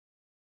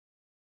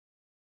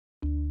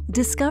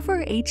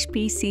Discover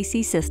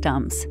HPCC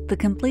Systems, the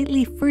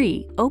completely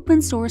free,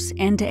 open-source,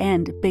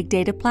 end-to-end big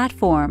data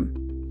platform.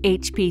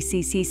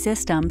 HPCC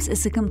Systems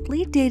is a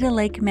complete data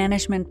lake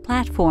management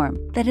platform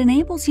that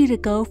enables you to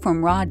go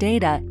from raw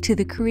data to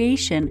the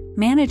creation,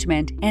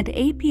 management, and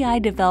API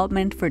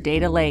development for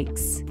data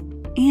lakes.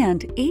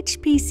 And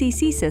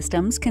HPCC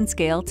Systems can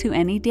scale to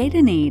any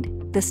data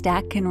need. The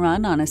stack can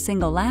run on a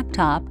single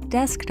laptop,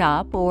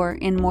 desktop, or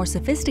in more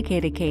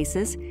sophisticated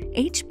cases,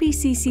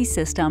 HPCC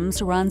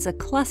Systems runs a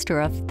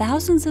cluster of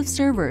thousands of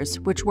servers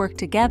which work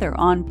together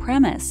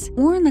on-premise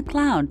or in the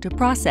cloud to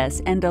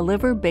process and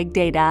deliver big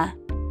data.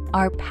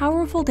 Our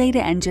powerful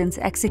data engines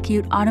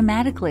execute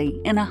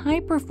automatically in a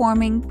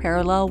high-performing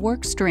parallel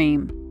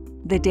workstream.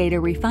 The Data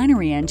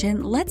Refinery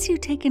engine lets you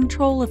take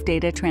control of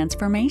data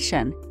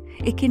transformation.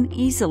 It can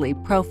easily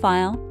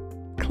profile,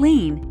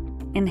 clean,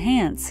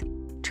 enhance,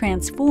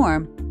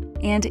 transform,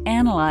 and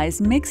analyze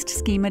mixed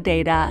schema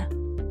data.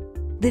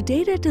 The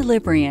Data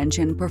Delivery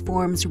Engine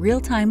performs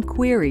real-time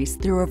queries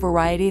through a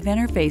variety of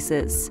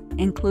interfaces,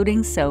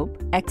 including SOAP,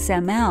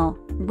 XML,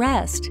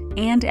 REST,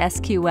 and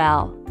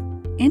SQL.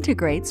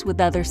 Integrates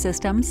with other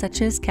systems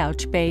such as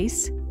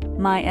Couchbase,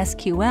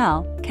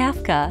 MySQL,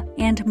 Kafka,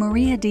 and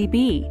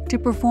MariaDB to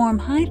perform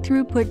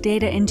high-throughput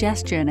data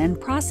ingestion and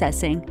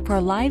processing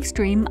for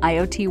live-stream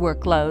IoT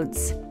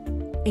workloads.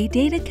 A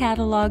data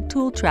catalog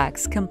tool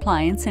tracks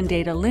compliance and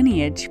data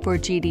lineage for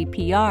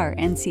GDPR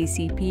and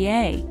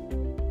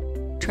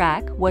CCPA.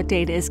 Track what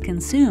data is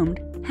consumed,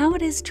 how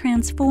it is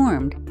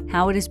transformed,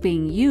 how it is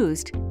being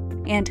used,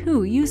 and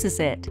who uses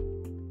it.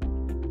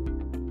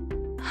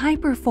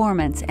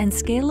 High-performance and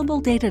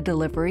scalable data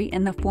delivery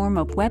in the form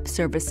of web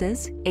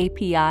services,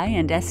 API,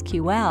 and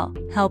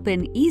SQL help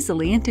in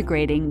easily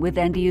integrating with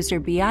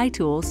end-user BI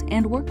tools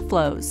and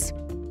workflows.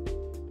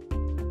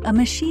 A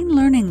machine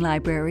learning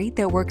library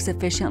that works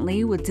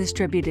efficiently with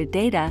distributed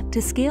data to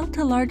scale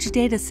to large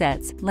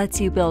datasets lets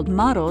you build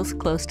models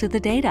close to the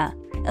data,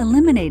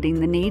 eliminating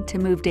the need to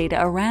move data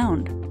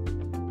around.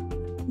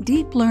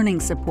 Deep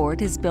learning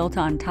support is built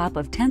on top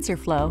of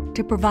TensorFlow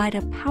to provide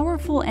a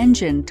powerful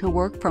engine to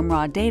work from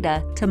raw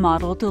data to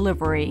model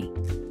delivery.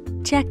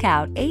 Check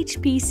out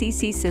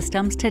HPCC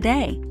Systems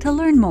today to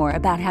learn more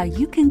about how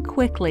you can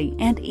quickly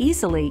and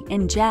easily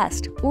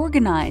ingest,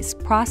 organize,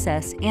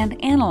 process,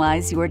 and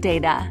analyze your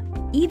data,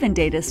 even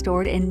data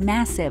stored in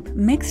massive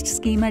mixed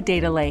schema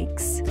data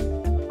lakes.